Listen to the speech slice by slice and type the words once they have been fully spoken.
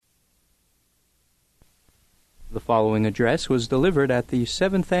The following address was delivered at the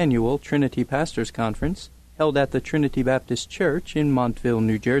 7th Annual Trinity Pastors Conference, held at the Trinity Baptist Church in Montville,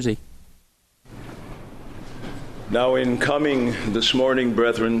 New Jersey. Now, in coming this morning,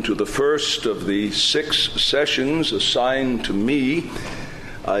 brethren, to the first of the 6 sessions assigned to me,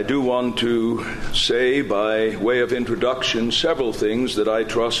 I do want to say, by way of introduction, several things that I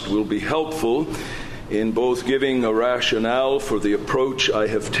trust will be helpful in both giving a rationale for the approach I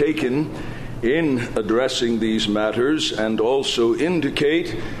have taken in addressing these matters, and also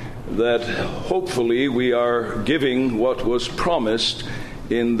indicate that hopefully we are giving what was promised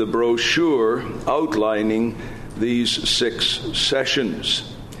in the brochure outlining these 6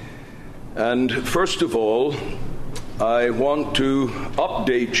 sessions. And first of all, I want to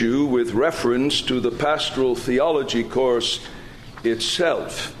update you with reference to the Pastoral Theology course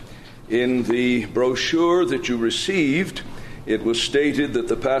itself. In the brochure that you received, it was stated that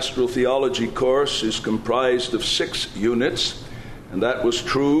the Pastoral Theology course is comprised of 6 units, and that was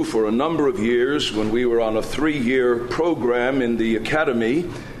true for a number of years when we were on a 3-year program in the academy.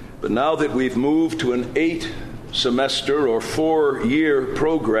 But now that we've moved to an 8-semester or 4-year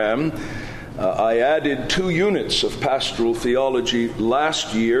program, I added 2 units of Pastoral Theology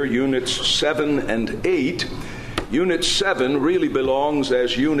last year, units 7 and 8. Unit 7 really belongs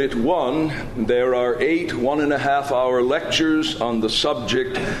as Unit 1. There are 8 one-and-a-half-hour lectures on the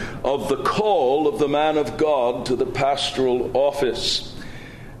subject of the call of the man of God to the pastoral office.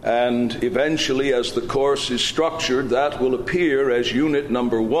 And eventually, as the course is structured, that will appear as Unit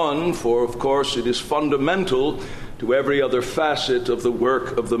number 1, for of course it is fundamental to every other facet of the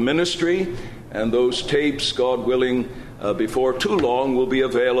work of the ministry. And those tapes, God willing, before too long will be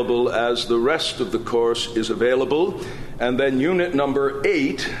available as the rest of the course is available. And then Unit number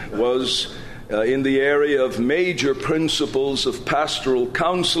 8 was in the area of major principles of pastoral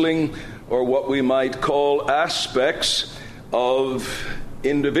counseling, or what we might call aspects of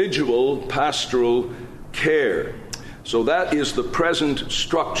individual pastoral care. So that is the present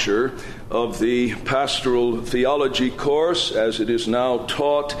structure of the Pastoral Theology course as it is now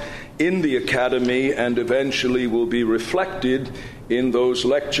taught in the academy, and eventually will be reflected in those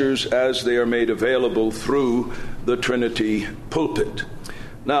lectures as they are made available through the Trinity pulpit.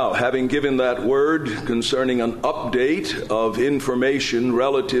 Now, having given that word concerning an update of information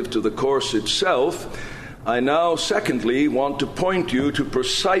relative to the course itself, I now, secondly, want to point you to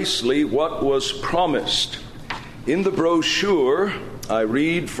precisely what was promised. In the brochure, I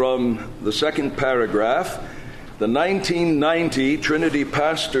read from the second paragraph, the 1990 Trinity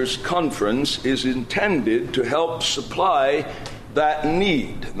Pastors Conference is intended to help supply that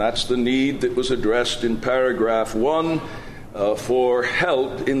need. And that's the need that was addressed in paragraph 1 for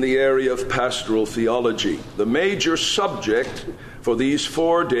help in the area of pastoral theology. The major subject for these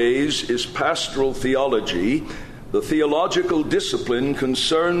 4 days is pastoral theology, the theological discipline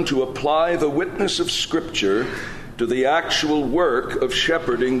concerned to apply the witness of Scripture to the actual work of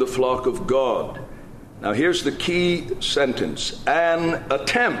shepherding the flock of God. Now here's the key sentence. An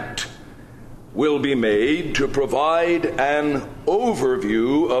attempt will be made to provide an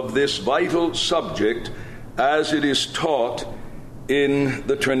overview of this vital subject as it is taught in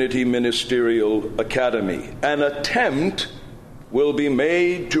the Trinity Ministerial Academy. An attempt will be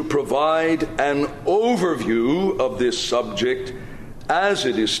made to provide an overview of this subject as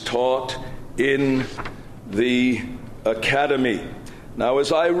it is taught in the academy. Now,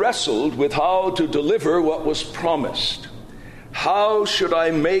 as I wrestled with how to deliver what was promised, how should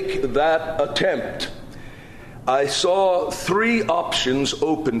I make that attempt? I saw 3 options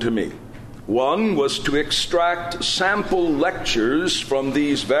open to me. One was to extract sample lectures from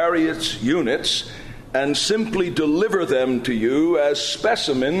these various units and simply deliver them to you as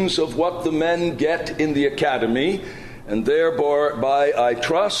specimens of what the men get in the academy, and thereby, I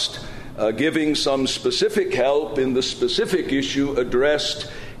trust, giving some specific help in the specific issue addressed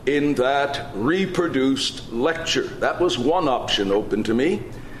in that reproduced lecture. That was one option open to me.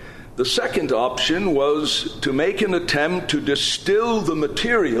 The second option was to make an attempt to distill the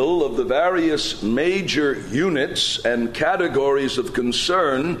material of the various major units and categories of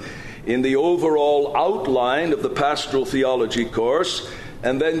concern in the overall outline of the Pastoral Theology course,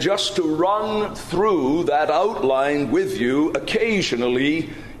 and then just to run through that outline with you, occasionally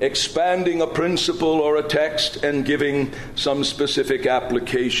expanding a principle or a text and giving some specific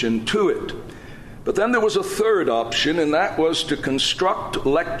application to it. But then there was a third option, and that was to construct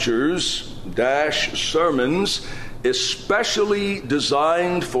lectures, sermons, especially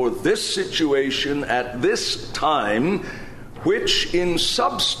designed for this situation at this time, which in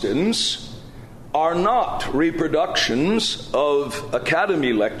substance are not reproductions of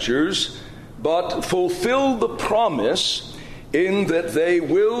academy lectures, but fulfill the promise in that they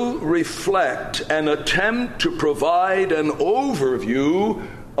will reflect and attempt to provide an overview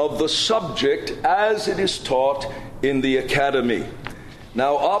of the subject as it is taught in the academy.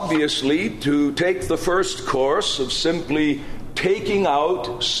 Now, obviously, to take the first course of simply taking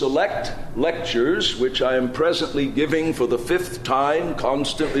out select lectures, which I am presently giving for the 5th time,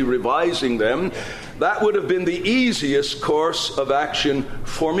 constantly revising them, that would have been the easiest course of action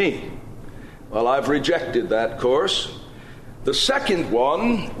for me. Well, I've rejected that course. The second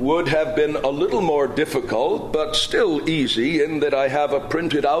one would have been a little more difficult, but still easy, in that I have a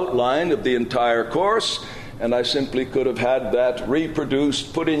printed outline of the entire course, and I simply could have had that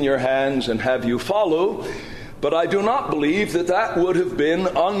reproduced, put in your hands, and have you follow. But I do not believe that that would have been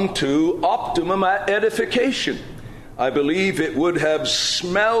unto optimum edification. I believe it would have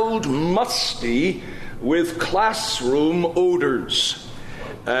smelled musty with classroom odors.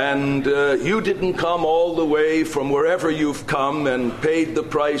 And you didn't come all the way from wherever you've come and paid the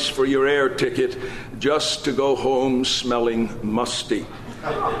price for your air ticket just to go home smelling musty.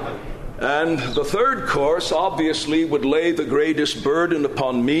 And the third course obviously would lay the greatest burden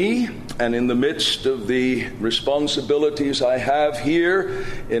upon me, and in the midst of the responsibilities I have here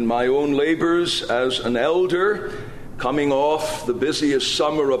in my own labors as an elder, coming off the busiest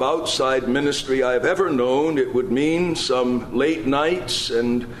summer of outside ministry I've ever known, it would mean some late nights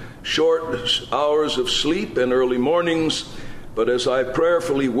and short hours of sleep and early mornings. But as I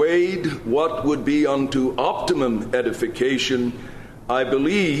prayerfully weighed what would be unto optimum edification, I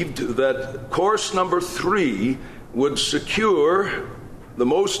believed that course number 3 would secure the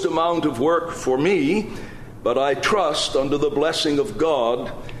most amount of work for me, but I trust under the blessing of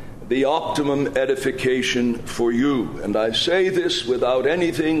God the optimum edification for you. And I say this without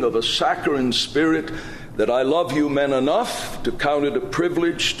anything of a saccharine spirit, that I love you men enough to count it a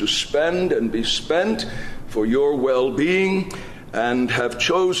privilege to spend and be spent for your well-being, and have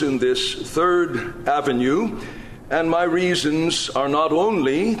chosen this third avenue. And my reasons are not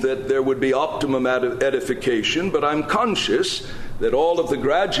only that there would be optimum edification, but I'm conscious that all of the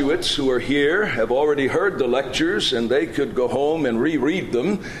graduates who are here have already heard the lectures, and they could go home and reread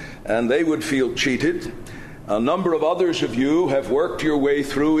them, and they would feel cheated. A number of others of you have worked your way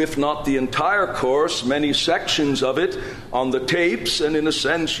through, if not the entire course, many sections of it on the tapes, and in a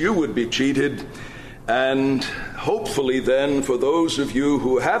sense you would be cheated. And hopefully then, for those of you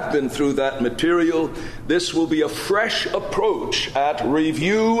who have been through that material, this will be a fresh approach at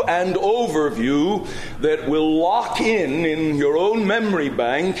review and overview that will lock in your own memory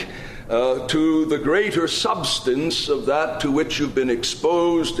bank to the greater substance of that to which you've been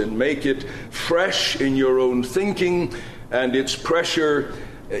exposed, and make it fresh in your own thinking and its pressure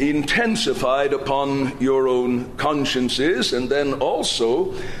intensified upon your own consciences. And then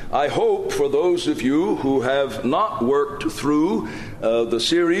also, I hope for those of you who have not worked through the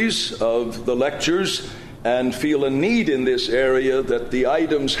series of the lectures and feel a need in this area, that the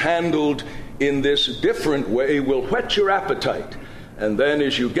items handled in this different way will whet your appetite. And then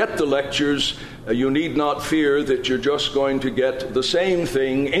as you get the lectures, you need not fear that you're just going to get the same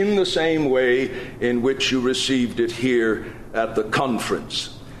thing in the same way in which you received it here at the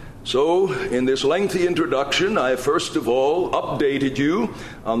conference. So, in this lengthy introduction, I first of all updated you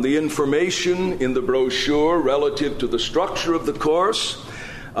on the information in the brochure relative to the structure of the course.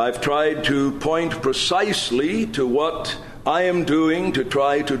 I've tried to point precisely to what I am doing to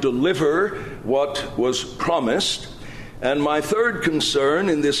try to deliver what was promised. And my third concern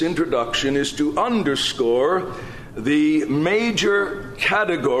in this introduction is to underscore the major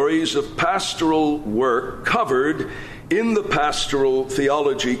categories of pastoral work covered in the pastoral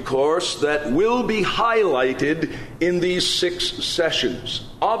theology course that will be highlighted in these 6 sessions.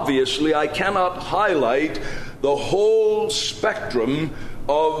 Obviously, I cannot highlight the whole spectrum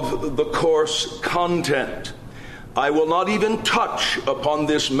of the course content. I will not even touch upon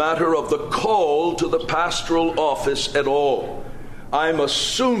this matter of the call to the pastoral office at all. I'm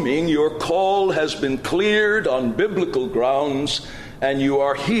assuming your call has been cleared on biblical grounds, and you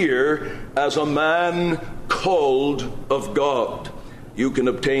are here as a man called of God. You can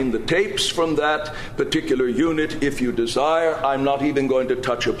obtain the tapes from that particular unit if you desire. I'm not even going to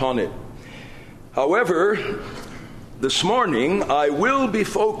touch upon it. However, this morning I will be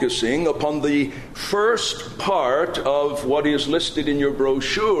focusing upon the first part of what is listed in your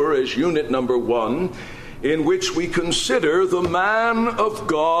brochure as unit number 1, in which we consider the man of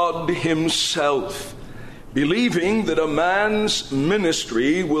God himself, believing that a man's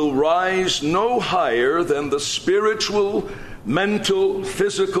ministry will rise no higher than the spiritual, mental,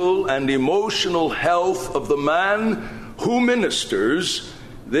 physical, and emotional health of the man who ministers,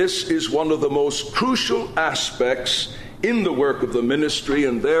 This is one of the most crucial aspects in the work of the ministry,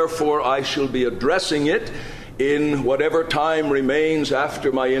 and therefore I shall be addressing it in whatever time remains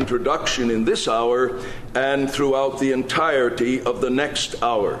after my introduction in this hour and throughout the entirety of the next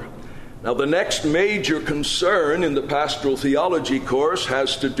hour. Now, the next major concern in the pastoral theology course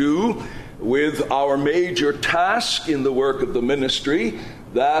has to do with our major task in the work of the ministry,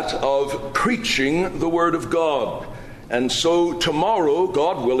 that of preaching the Word of God. And so tomorrow,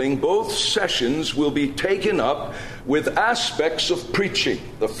 God willing, both sessions will be taken up with aspects of preaching.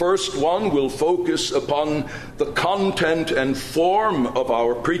 The first one will focus upon the content and form of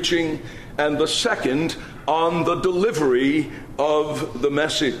our preaching, and the second on the delivery of the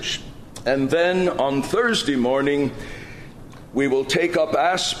message. And then on Thursday morning, we will take up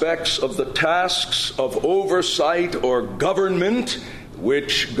aspects of the tasks of oversight or government,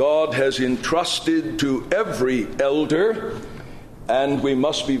 which God has entrusted to every elder. And we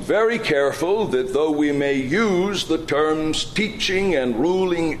must be very careful that though we may use the terms teaching and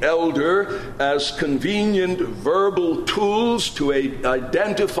ruling elder as convenient verbal tools to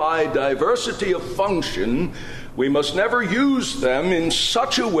identify diversity of function, we must never use them in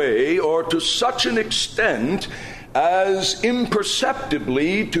such a way or to such an extent as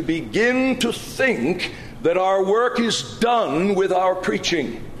imperceptibly to begin to think that our work is done with our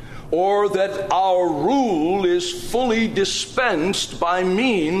preaching, or that our rule is fully dispensed by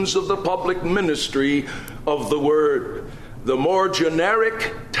means of the public ministry of the Word. The more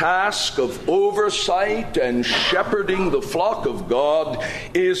generic task of oversight and shepherding the flock of God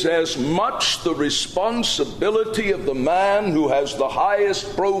is as much the responsibility of the man who has the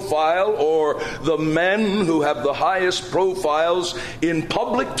highest profile, or the men who have the highest profiles in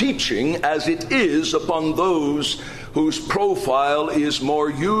public teaching, as it is upon those whose profile is more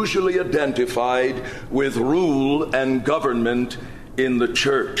usually identified with rule and government in the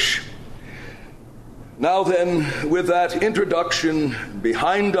church. Now then, with that introduction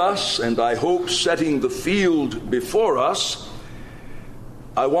behind us, and I hope setting the field before us,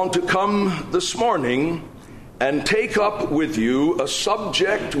 I want to come this morning and take up with you a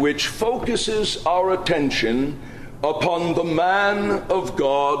subject which focuses our attention upon the man of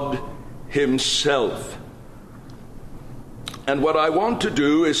God himself. And what I want to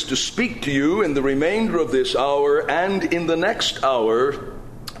do is to speak to you in the remainder of this hour and in the next hour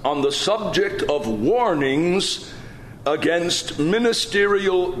on the subject of warnings against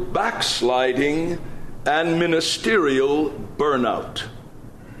ministerial backsliding and ministerial burnout.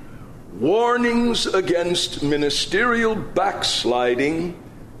 Warnings against ministerial backsliding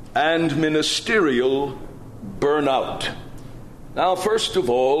and ministerial burnout. Now, first of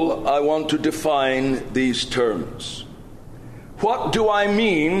all, I want to define these terms. What do I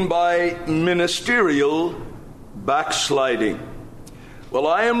mean by ministerial backsliding? Well,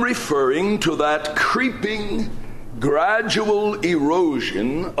 I am referring to that creeping, gradual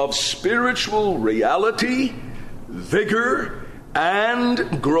erosion of spiritual reality, vigor,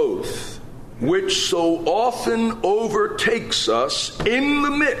 and growth, which so often overtakes us in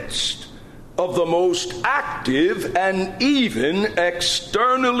the midst of the most active and even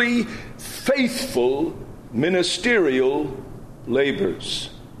externally faithful ministerial labors.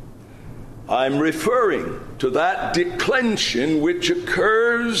 I'm referring to that declension which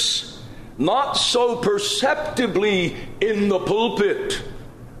occurs not so perceptibly in the pulpit,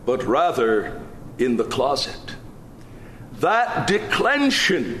 but rather in the closet. That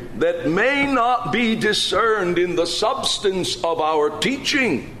declension that may not be discerned in the substance of our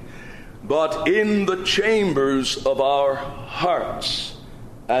teaching, but in the chambers of our hearts,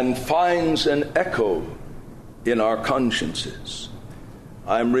 and finds an echo in our consciences.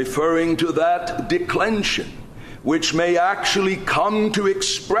 I'm referring to that declension which may actually come to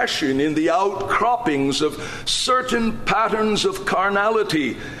expression in the outcroppings of certain patterns of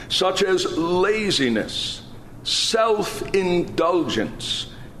carnality, such as laziness, self-indulgence,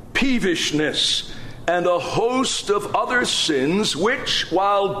 peevishness, and a host of other sins which,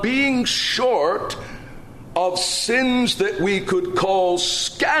 while being short of sins that we could call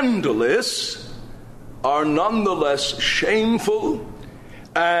scandalous, are nonetheless shameful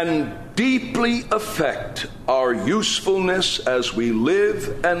and deeply affect our usefulness as we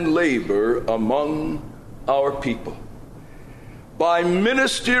live and labor among our people. By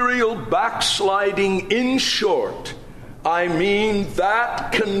ministerial backsliding, in short, I mean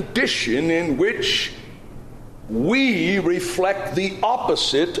that condition in which we reflect the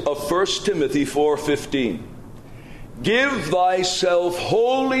opposite of 1 Timothy 4:15. Give thyself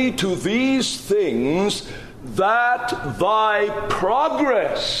wholly to these things, that thy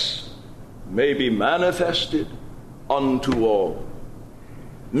progress may be manifested unto all.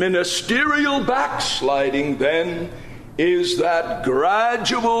 Ministerial backsliding, then, is that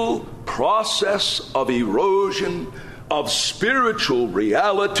gradual process of erosion of spiritual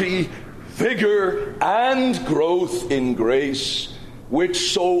reality, vigor, and growth in grace,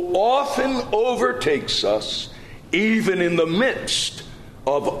 which so often overtakes us, even in the midst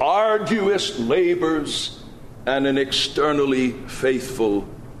of arduous labors and an externally faithful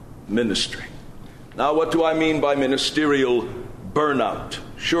ministry. Now, what do I mean by ministerial burnout?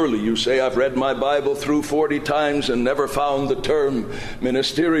 Surely you say, I've read my Bible through 40 times and never found the term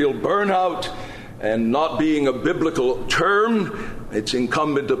ministerial burnout. And not being a biblical term, it's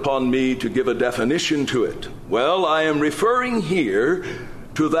incumbent upon me to give a definition to it. Well, I am referring here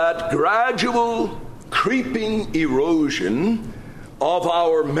to that gradual, creeping erosion of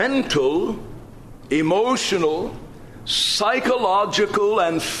our mental, emotional, psychological,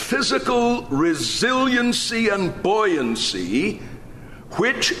 and physical resiliency and buoyancy,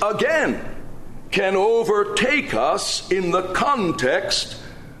 which again can overtake us in the context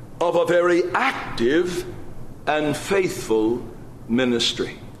of a very active and faithful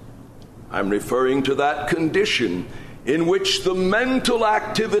ministry. I'm referring to that condition in which the mental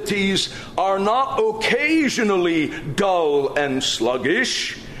activities are not occasionally dull and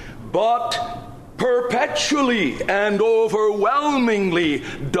sluggish, but perpetually and overwhelmingly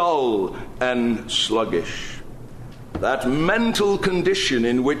dull and sluggish. That mental condition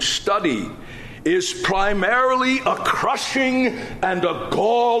in which study is primarily a crushing and a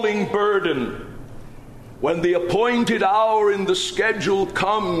galling burden. When the appointed hour in the schedule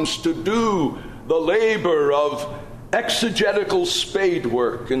comes to do the labor of exegetical spade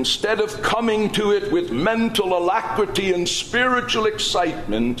work, instead of coming to it with mental alacrity and spiritual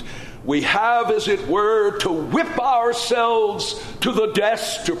excitement, we have, as it were, to whip ourselves to the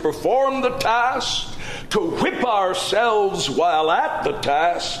desk to perform the task, to whip ourselves while at the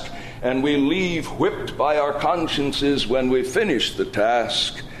task, and we leave whipped by our consciences when we finish the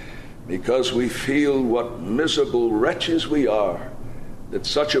task, because we feel what miserable wretches we are, that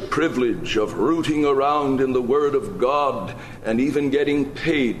such a privilege of rooting around in the Word of God and even getting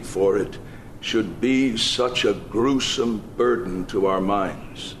paid for it should be such a gruesome burden to our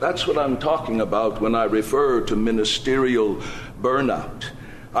minds. That's what I'm talking about when I refer to ministerial burnout.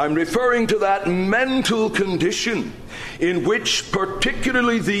 I'm referring to that mental condition in which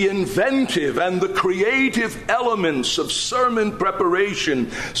particularly the inventive and the creative elements of sermon preparation,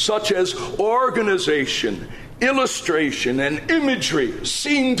 such as organization, illustration, and imagery,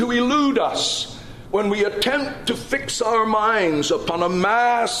 seem to elude us when we attempt to fix our minds upon a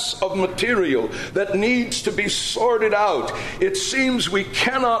mass of material that needs to be sorted out. It seems we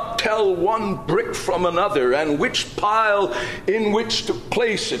cannot tell one brick from another, and which pile in which to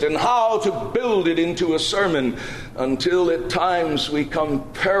place it, and how to build it into a sermon, until at times we come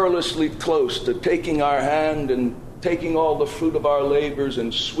perilously close to taking our hand and taking all the fruit of our labors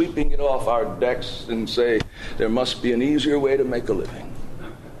and sweeping it off our decks and say, there must be an easier way to make a living.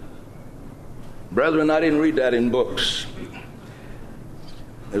 Brethren, I didn't read that in books.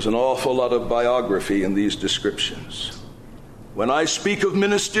 There's an awful lot of biography in these descriptions. When I speak of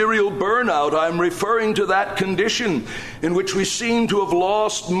ministerial burnout, I'm referring to that condition in which we seem to have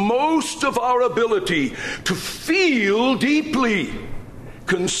lost most of our ability to feel deeply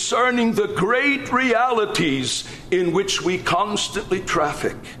concerning the great realities in which we constantly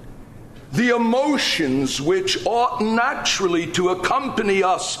traffic. The emotions which ought naturally to accompany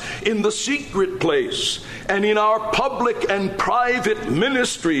us in the secret place and in our public and private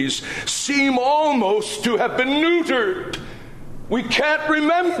ministries seem almost to have been neutered. We can't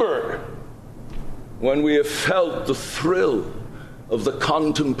remember when we have felt the thrill of the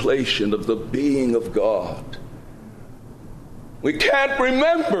contemplation of the being of God. We can't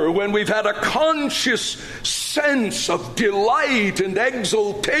remember when we've had a conscious sense of delight and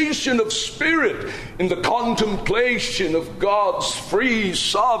exultation of spirit in the contemplation of God's free,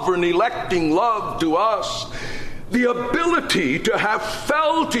 sovereign, electing love to us. The ability to have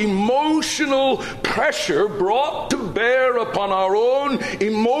felt emotional pressure brought to bear upon our own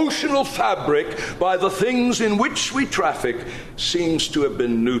emotional fabric by the things in which we traffic seems to have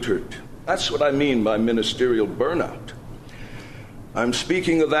been neutered. That's what I mean by ministerial burnout. I'm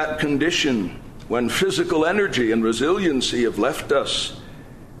speaking of that condition when physical energy and resiliency have left us,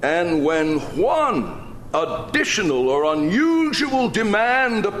 and when one additional or unusual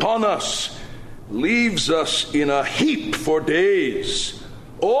demand upon us leaves us in a heap for days,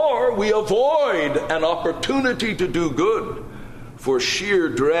 or we avoid an opportunity to do good for sheer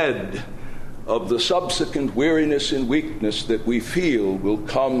dread of the subsequent weariness and weakness that we feel will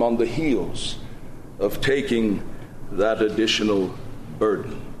come on the heels of taking that additional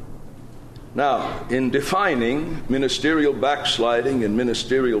burden. Now, in defining ministerial backsliding and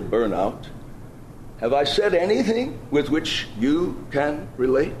ministerial burnout, have I said anything with which you can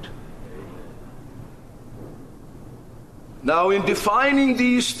relate? Now, in defining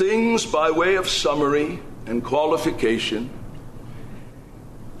these things by way of summary and qualification,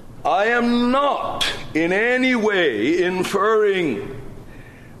 I am not in any way inferring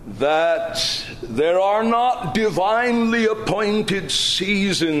that there are not divinely appointed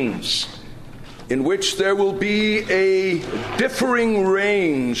seasons in which there will be a differing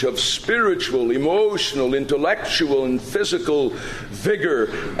range of spiritual, emotional, intellectual, and physical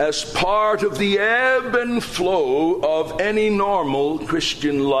vigor as part of the ebb and flow of any normal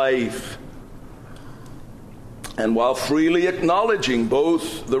Christian life. And while freely acknowledging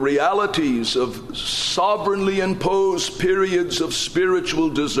both the realities of sovereignly imposed periods of spiritual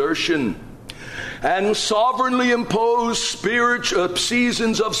desertion and sovereignly imposed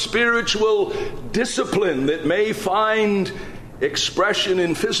seasons of spiritual discipline that may find expression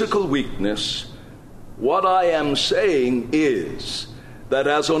in physical weakness, what I am saying is that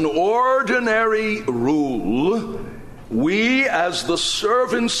as an ordinary rule, we as the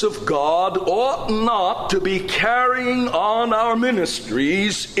servants of God ought not to be carrying on our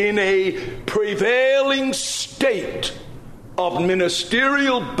ministries in a prevailing state of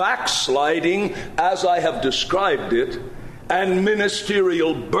ministerial backsliding, as I have described it, and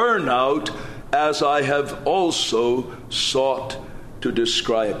ministerial burnout, as I have also sought to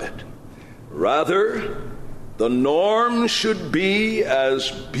describe it. Rather, the norm should be, as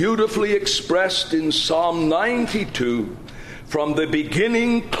beautifully expressed in Psalm 92, from the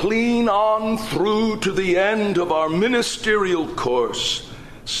beginning clean on through to the end of our ministerial course.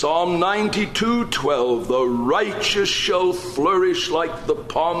 Psalm 92:12, the righteous shall flourish like the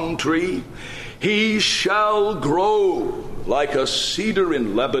palm tree. He shall grow like a cedar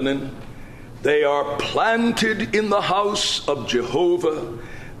in Lebanon. They are planted in the house of Jehovah.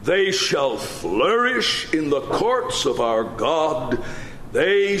 They shall flourish in the courts of our God.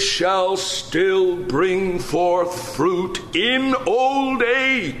 They shall still bring forth fruit in old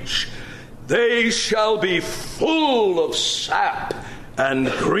age. They shall be full of sap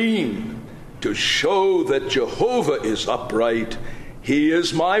and green, to show that Jehovah is upright. He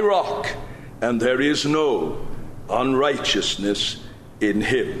is my rock, and there is no unrighteousness in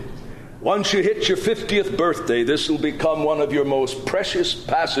him. Once you hit your 50th birthday, this will become one of your most precious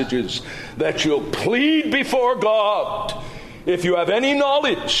passages that you'll plead before God. If you have any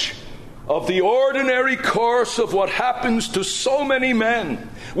knowledge of the ordinary course of what happens to so many men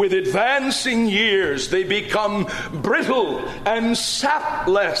with advancing years, they become brittle and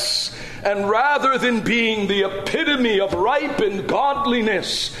sapless, and rather than being the epitome of ripened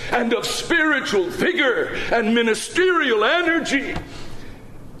godliness and of spiritual vigor and ministerial energy,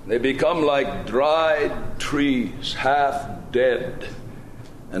 they become like dried trees, half dead,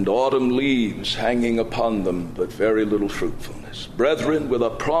 and autumn leaves hanging upon them, but very little fruitfulness. Brethren, with a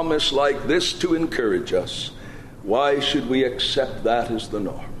promise like this to encourage us, why should we accept that as the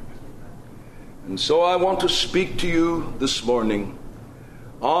norm? And so I want to speak to you this morning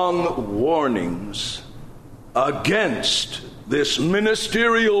on warnings against this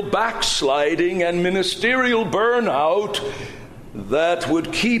ministerial backsliding and ministerial burnout that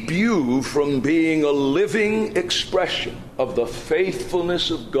would keep you from being a living expression of the faithfulness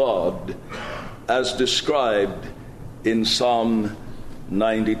of God as described in Psalm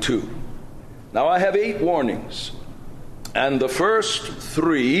 92. Now, I have 8 warnings, and the first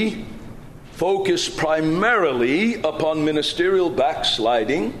 3 focus primarily upon ministerial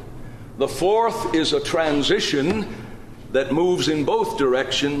backsliding. The 4th is a transition that moves in both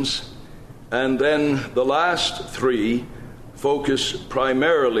directions, and then the last 3 focus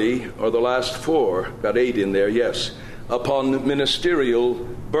primarily, or the last 4, got 8 in there, yes, upon ministerial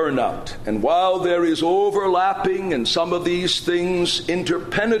burnout. And while there is overlapping and some of these things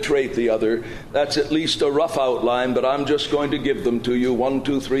interpenetrate the other, that's at least a rough outline, but I'm just going to give them to you, 1,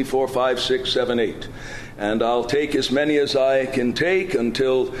 2, 3, 4, 5, 6, 7, 8. And I'll take as many as I can take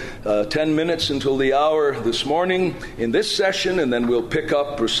until 10 minutes until the hour this morning in this session, and then we'll pick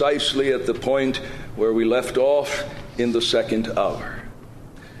up precisely at the point where we left off in the second hour.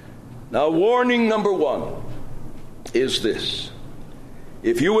 Now, warning number 1 is this.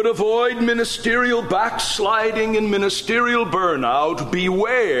 If you would avoid ministerial backsliding and ministerial burnout,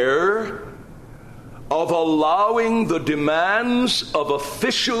 beware of allowing the demands of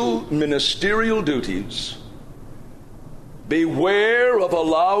official ministerial duties. Beware of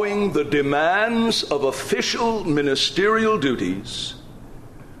allowing the demands of official ministerial duties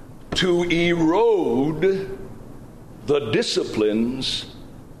to erode the disciplines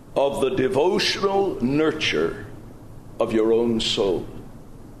of the devotional nurture of your own soul.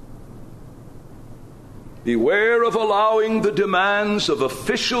 Beware of allowing the demands of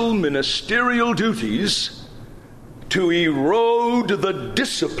official ministerial duties to erode the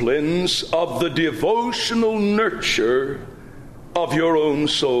disciplines of the devotional nurture of your own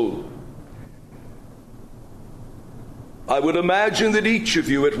soul. I would imagine that each of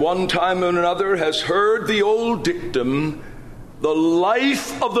you at one time or another has heard the old dictum, the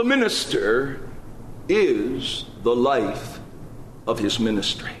life of the minister is the life of his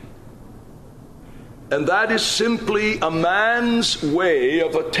ministry. And that is simply a man's way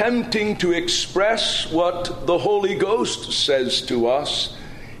of attempting to express what the Holy Ghost says to us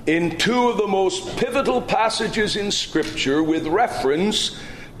in two of the most pivotal passages in Scripture with reference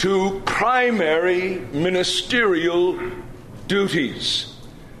to primary ministerial duties.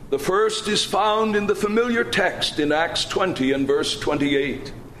 The first is found in the familiar text in Acts 20 and verse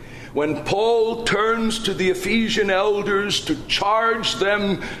 28. When Paul turns to the Ephesian elders to charge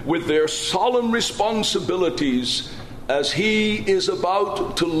them with their solemn responsibilities as he is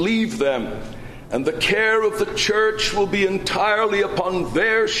about to leave them, and the care of the church will be entirely upon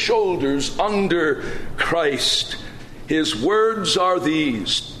their shoulders under Christ. His words are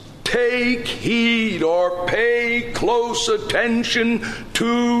these: take heed or pay close attention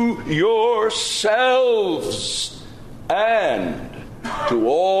to yourselves and to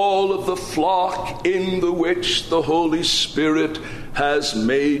all of the flock in the which the Holy Spirit has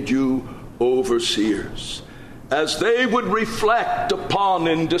made you overseers. As they would reflect upon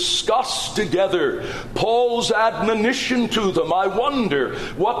and discuss together Paul's admonition to them, I wonder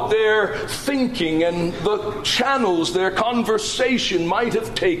what their thinking and the channels their conversation might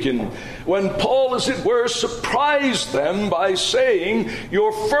have taken when Paul, as it were, surprised them by saying,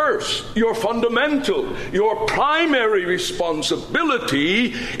 your first, your fundamental, your primary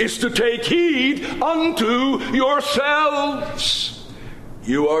responsibility is to take heed unto yourselves.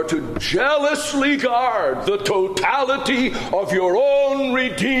 You are to jealously guard the totality of your own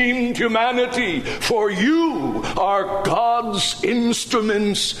redeemed humanity, for you are God's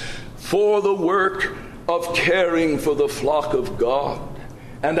instruments for the work of caring for the flock of God.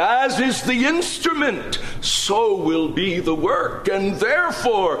 And as is the instrument, so will be the work. And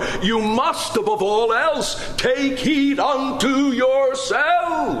therefore, you must, above all else, take heed unto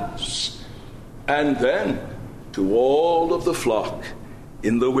yourselves, and then to all of the flock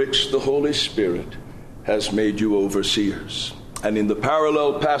in the which the Holy Spirit has made you overseers. And in the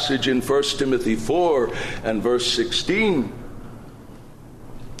parallel passage in 1 Timothy 4 and verse 16,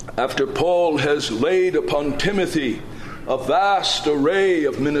 after Paul has laid upon Timothy a vast array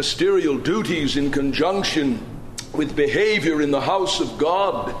of ministerial duties in conjunction with behavior in the house of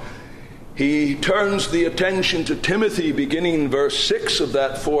God, he turns the attention to Timothy beginning in verse 6 of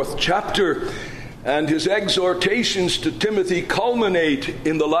that 4th chapter. And his exhortations to Timothy culminate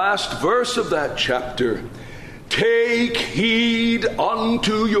in the last verse of that chapter. Take heed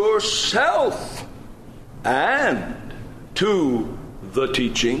unto yourself and to the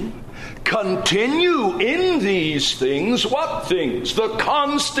teaching. Continue in these things. What things? The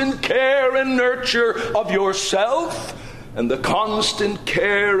constant care and nurture of yourself and the constant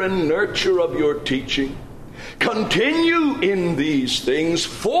care and nurture of your teaching. Continue in these things,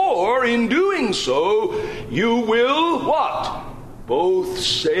 for in doing so, you will what? Both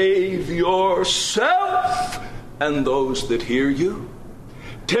save yourself and those that hear you.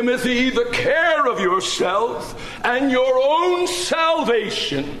 Timothy, the care of yourself and your own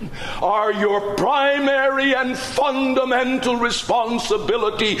salvation are your primary and fundamental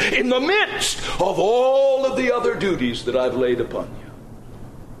responsibility in the midst of all of the other duties that I've laid upon you.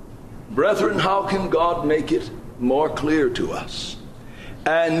 Brethren, how can God make it more clear to us?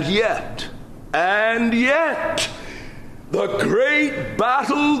 And yet, the great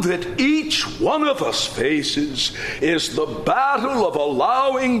battle that each one of us faces is the battle of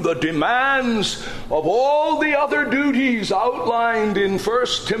allowing the demands of all the other duties outlined in 1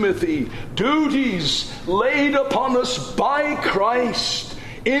 Timothy, duties laid upon us by Christ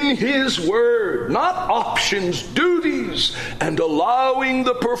in His Word, not options, duties, and allowing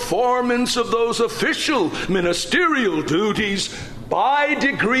the performance of those official ministerial duties by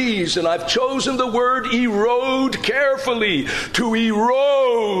degrees, and I've chosen the word erode carefully, to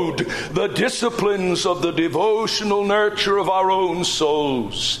erode the disciplines of the devotional nurture of our own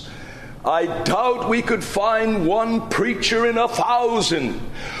souls. I doubt we could find one preacher in 1,000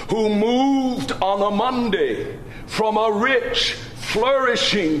 who moved on a Monday from a rich,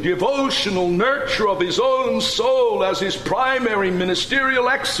 flourishing devotional nurture of his own soul as his primary ministerial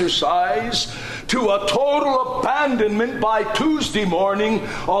exercise, to a total abandonment by Tuesday morning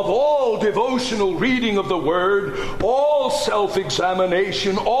of all devotional reading of the Word, all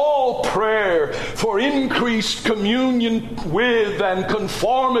self-examination, all prayer for increased communion with and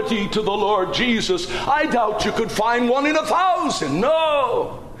conformity to the Lord Jesus, I doubt you could find one in 1,000.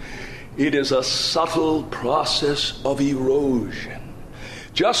 No. It is a subtle process of erosion.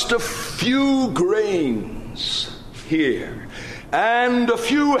 Just a few grains here, and a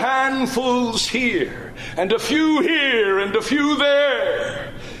few handfuls here, and a few here, and a few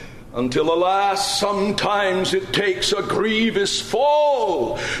there, until, alas, sometimes it takes a grievous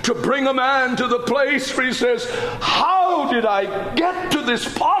fall to bring a man to the place where he says, how did I get to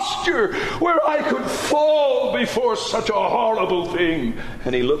this posture where I could fall before such a horrible thing?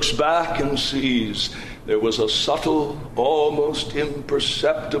 And he looks back and sees there was a subtle, almost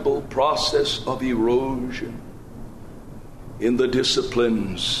imperceptible process of erosion in the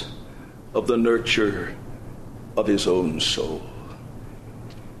disciplines of the nurture of his own soul.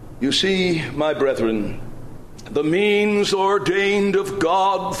 You see, my brethren, the means ordained of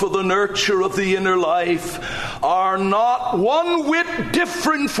God for the nurture of the inner life are not one whit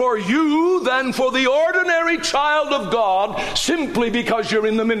different for you than for the ordinary child of God, simply because you're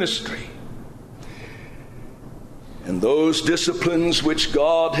in the ministry. And those disciplines which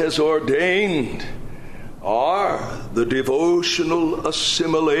God has ordained are the devotional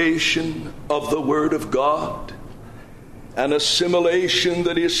assimilation of the Word of God, an assimilation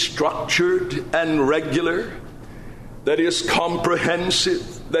that is structured and regular, that is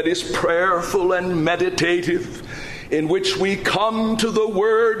comprehensive, that is prayerful and meditative, in which we come to the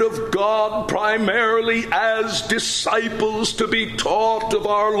Word of God primarily as disciples to be taught of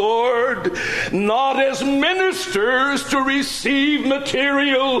our Lord, not as ministers to receive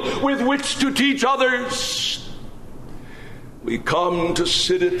material with which to teach others. We come to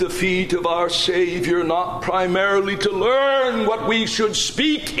sit at the feet of our Savior, not primarily to learn what we should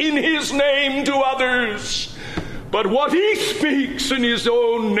speak in His name to others, but what He speaks in His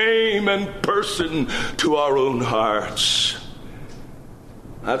own name and person to our own hearts.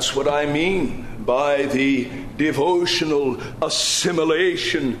 That's what I mean by the devotional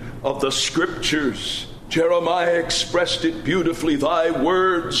assimilation of the Scriptures. Jeremiah expressed it beautifully. Thy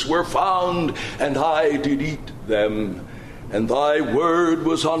words were found, and I did eat them. And thy word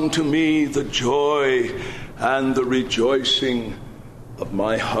was unto me the joy and the rejoicing of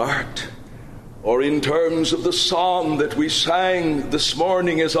my heart. Or in terms of the psalm that we sang this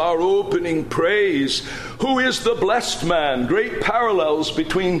morning as our opening praise, who is the blessed man? Great parallels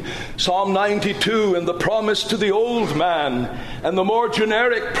between Psalm 92 and the promise to the old man, and the more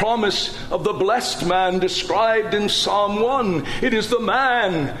generic promise of the blessed man described in Psalm 1. It is the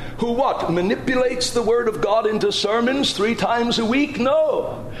man who what? Manipulates the Word of God into sermons 3 times a week?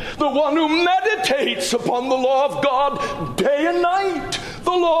 No. The one who meditates upon the law of God day and night. The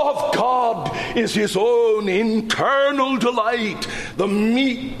law of God is his own internal delight, the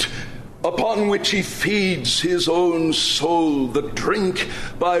meat upon which he feeds his own soul, the drink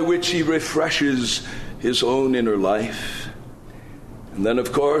by which he refreshes his own inner life. And then,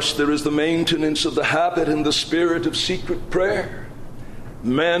 of course, there is the maintenance of the habit and the spirit of secret prayer.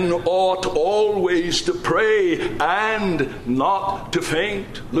 Men ought always to pray and not to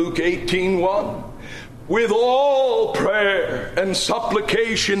faint. Luke 18:1. With all prayer and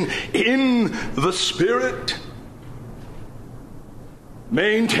supplication in the Spirit,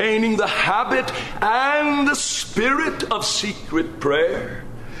 maintaining the habit and the spirit of secret prayer,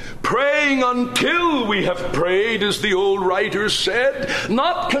 praying until we have prayed, as the old writers said,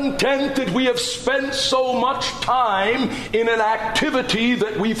 not content that we have spent so much time in an activity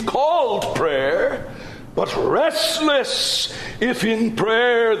that we've called prayer, but restless if in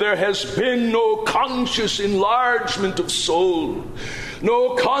prayer there has been no conscious enlargement of soul,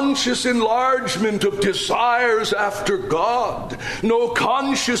 no conscious enlargement of desires after God, no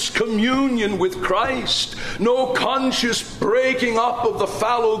conscious communion with Christ, no conscious breaking up of the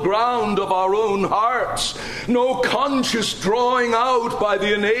fallow ground of our own hearts, no conscious drawing out by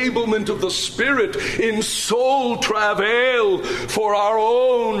the enablement of the Spirit in soul travail for our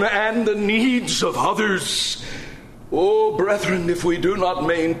own and the needs of others. Oh, brethren, if we do not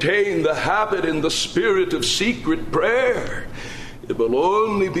maintain the habit and the spirit of secret prayer, it will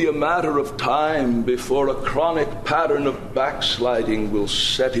only be a matter of time before a chronic pattern of backsliding will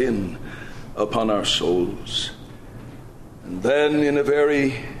set in upon our souls. And then, in a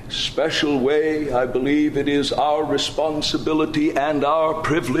very special way, I believe it is our responsibility and our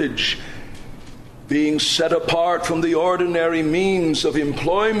privilege being set apart from the ordinary means of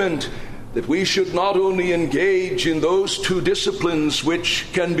employment, that we should not only engage in those two disciplines which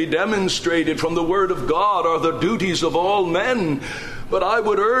can be demonstrated from the Word of God are the duties of all men, but I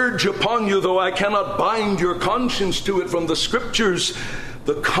would urge upon you, though I cannot bind your conscience to it from the Scriptures,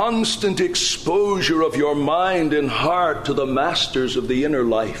 the constant exposure of your mind and heart to the masters of the inner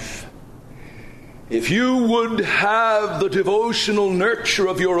life. If you would have the devotional nurture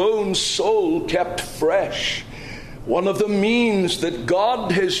of your own soul kept fresh, one of the means that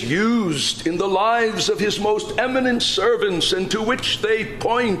God has used in the lives of his most eminent servants, and to which they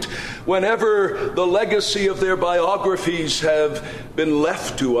point whenever the legacy of their biographies have been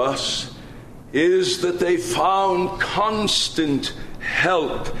left to us, is that they found constant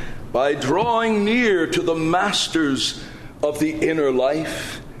help by drawing near to the masters of the inner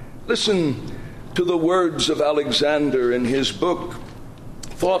life. Listen to the words of Alexander in his book,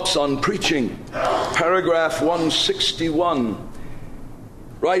 Thoughts on Preaching, paragraph 161,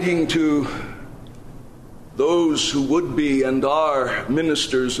 writing to those who would be and are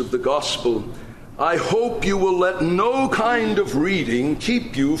ministers of the gospel. I hope you will let no kind of reading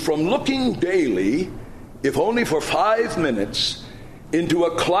keep you from looking daily, if only for 5 minutes, into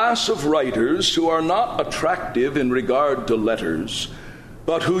a class of writers who are not attractive in regard to letters,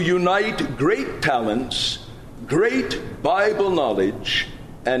 but who unite great talents, great Bible knowledge,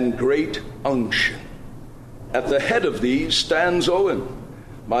 and great unction. At the head of these stands Owen.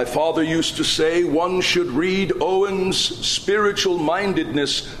 My father used to say one should read Owen's Spiritual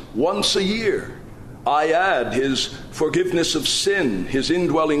Mindedness once a year. I add his Forgiveness of Sin, his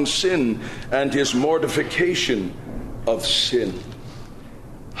Indwelling Sin, and his Mortification of Sin.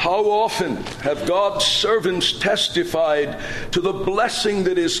 How often have God's servants testified to the blessing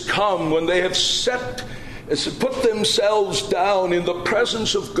that is come when they have put themselves down in the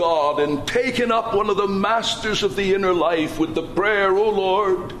presence of God and taken up one of the masters of the inner life with the prayer, O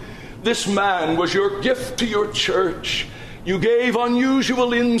Lord, this man was your gift to your church. You gave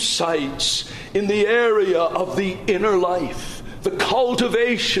unusual insights in the area of the inner life, the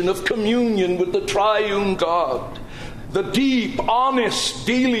cultivation of communion with the triune God, the deep, honest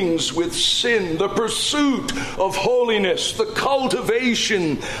dealings with sin, the pursuit of holiness, the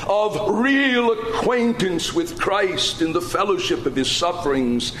cultivation of real acquaintance with Christ in the fellowship of his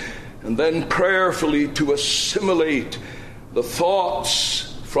sufferings, and then prayerfully to assimilate the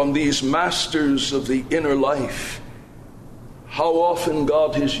thoughts from these masters of the inner life. How often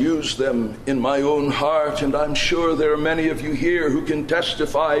God has used them in my own heart, and I'm sure there are many of you here who can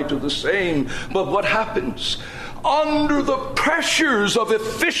testify to the same. But what happens? Under the pressures of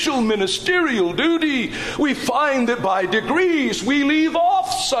official ministerial duty, we find that by degrees we leave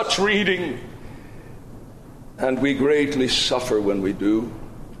off such reading. And we greatly suffer when we do.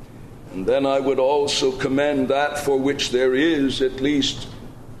 And then I would also commend that for which there is at least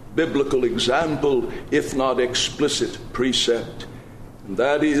biblical example, if not explicit precept. And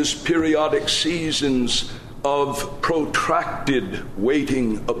that is periodic seasons of protracted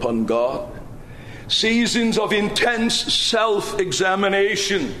waiting upon God. Seasons of intense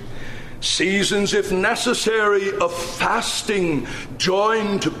self-examination. Seasons, if necessary, of fasting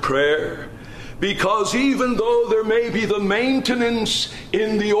joined to prayer. Because even though there may be the maintenance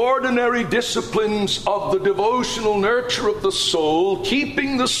in the ordinary disciplines of the devotional nurture of the soul,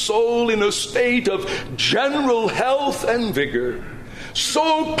 keeping the soul in a state of general health and vigor,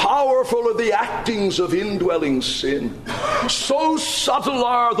 so powerful are the actings of indwelling sin, so subtle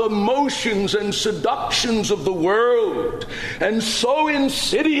are the motions and seductions of the world, and so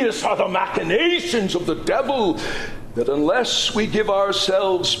insidious are the machinations of the devil, that unless we give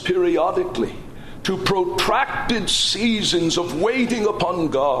ourselves periodically to protracted seasons of waiting upon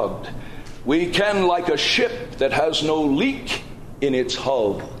God, we can, like a ship that has no leak in its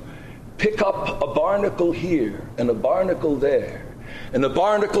hull, pick up a barnacle here and a barnacle there, and a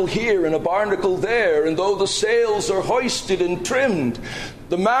barnacle here and a barnacle there, and though the sails are hoisted and trimmed,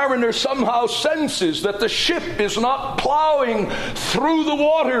 the mariner somehow senses that the ship is not plowing through the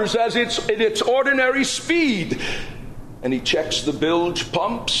waters as in its ordinary speed. And he checks the bilge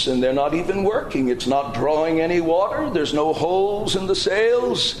pumps, and they're not even working. It's not drawing any water. There's no holes in the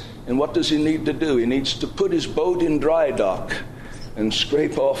sails. And what does he need to do? He needs to put his boat in dry dock and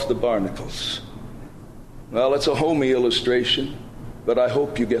scrape off the barnacles. Well, it's a homey illustration, but I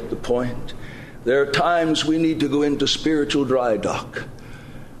hope you get the point. There are times we need to go into spiritual dry dock.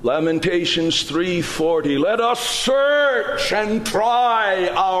 Lamentations 3:40, let us search and try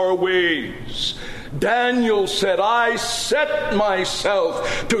our ways. Daniel said, I set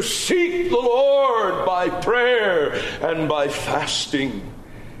myself to seek the Lord by prayer and by fasting.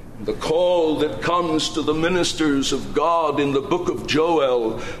 The call that comes to the ministers of God in the book of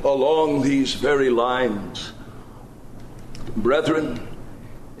Joel along these very lines. Brethren,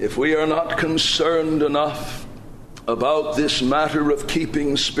 if we are not concerned enough about this matter of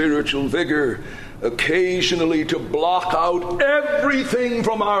keeping spiritual vigor, occasionally to block out everything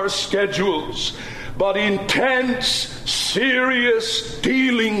from our schedules, but intense, serious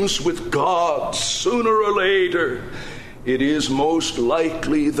dealings with God, sooner or later, it is most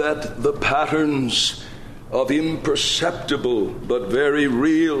likely that the patterns of imperceptible but very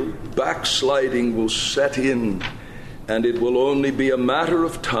real backsliding will set in, and it will only be a matter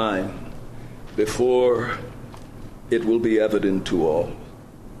of time before it will be evident to all.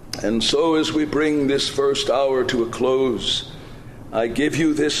 And so as we bring this first hour to a close, I give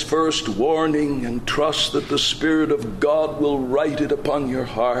you this first warning and trust that the Spirit of God will write it upon your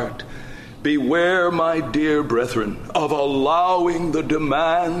heart. Beware, my dear brethren, of allowing the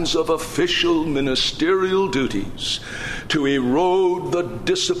demands of official ministerial duties to erode the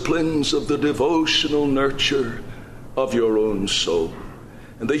disciplines of the devotional nurture of your own soul.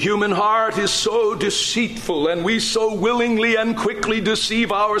 And the human heart is so deceitful, and we so willingly and quickly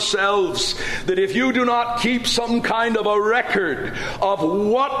deceive ourselves, that if you do not keep some kind of a record of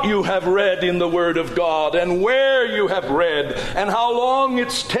what you have read in the Word of God and where you have read and how long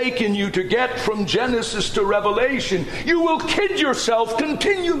it's taken you to get from Genesis to Revelation, you will kid yourself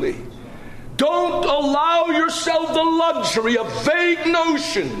continually. Don't allow yourself the luxury of vague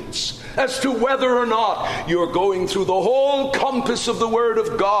notions as to whether or not you're going through the whole compass of the Word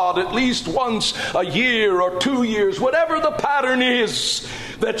of God at least once a year or 2 years, whatever the pattern is,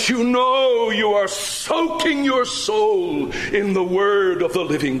 that you know you are soaking your soul in the Word of the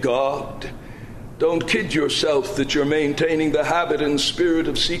living God. Don't kid yourself that you're maintaining the habit and spirit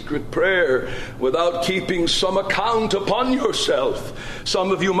of secret prayer without keeping some account upon yourself.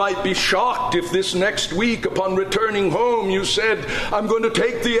 Some of you might be shocked if this next week, upon returning home, you said, I'm going to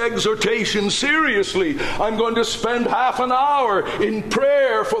take the exhortation seriously. I'm going to spend half an hour in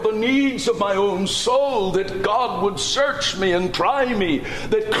prayer for the needs of my own soul, that God would search me and try me,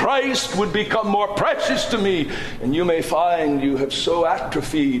 that Christ would become more precious to me. And you may find you have so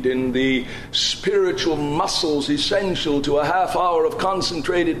atrophied in the spiritual muscles essential to a half hour of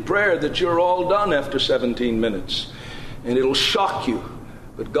concentrated prayer that you're all done after 17 minutes. And it'll shock you,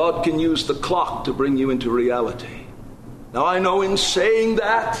 but God can use the clock to bring you into reality. Now, I know in saying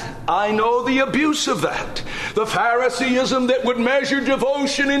that, I know the abuse of that. The Phariseeism that would measure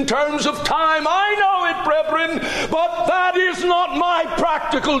devotion in terms of time. I know it, brethren, but that is not my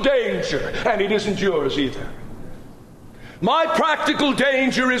practical danger, and it isn't yours either. My practical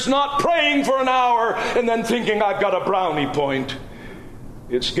danger is not praying for an hour and then thinking I've got a brownie point.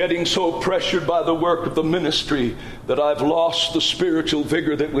 It's getting so pressured by the work of the ministry that I've lost the spiritual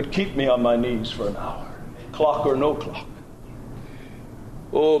vigor that would keep me on my knees for an hour, clock or no clock.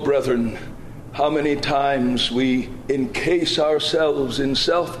 Oh, brethren, how many times we encase ourselves in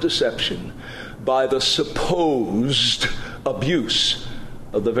self-deception by the supposed abuse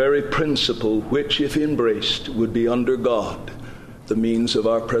of the very principle which, if embraced, would be under God the means of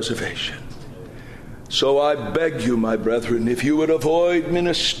our preservation. So I beg you, my brethren, if you would avoid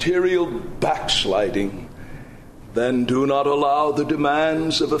ministerial backsliding, then do not allow the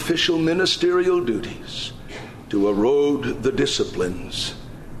demands of official ministerial duties to erode the disciplines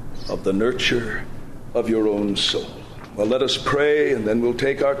of the nurture of your own soul. Well, let us pray, and then we'll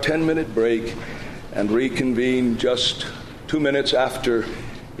take our 10-minute break and reconvene just 2 minutes after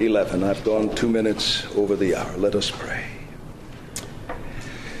 11. I've gone 2 minutes over the hour. Let us pray.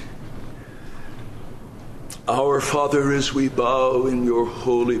 Our Father, as we bow in your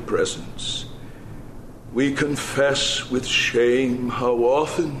holy presence, we confess with shame how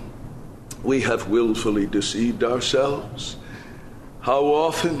often we have willfully deceived ourselves, how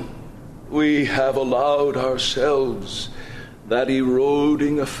often we have allowed ourselves that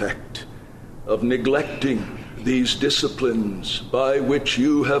eroding effect of neglecting these disciplines by which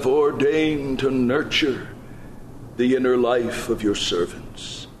you have ordained to nurture the inner life of your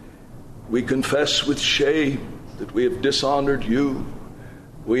servants. We confess with shame that we have dishonored you.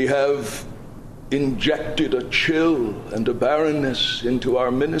 We have injected a chill and a barrenness into our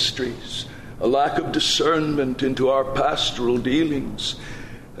ministries, a lack of discernment into our pastoral dealings.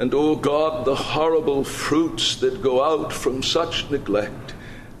 And, oh God, the horrible fruits that go out from such neglect,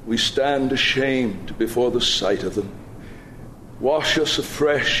 we stand ashamed before the sight of them. Wash us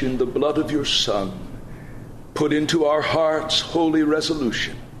afresh in the blood of your Son. Put into our hearts holy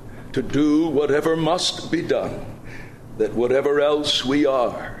resolution to do whatever must be done, that whatever else we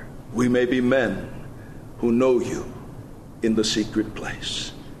are, we may be men who know you in the secret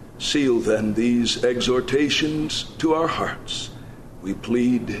place. Seal then these exhortations to our hearts. We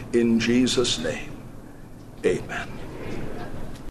plead in Jesus' name. Amen.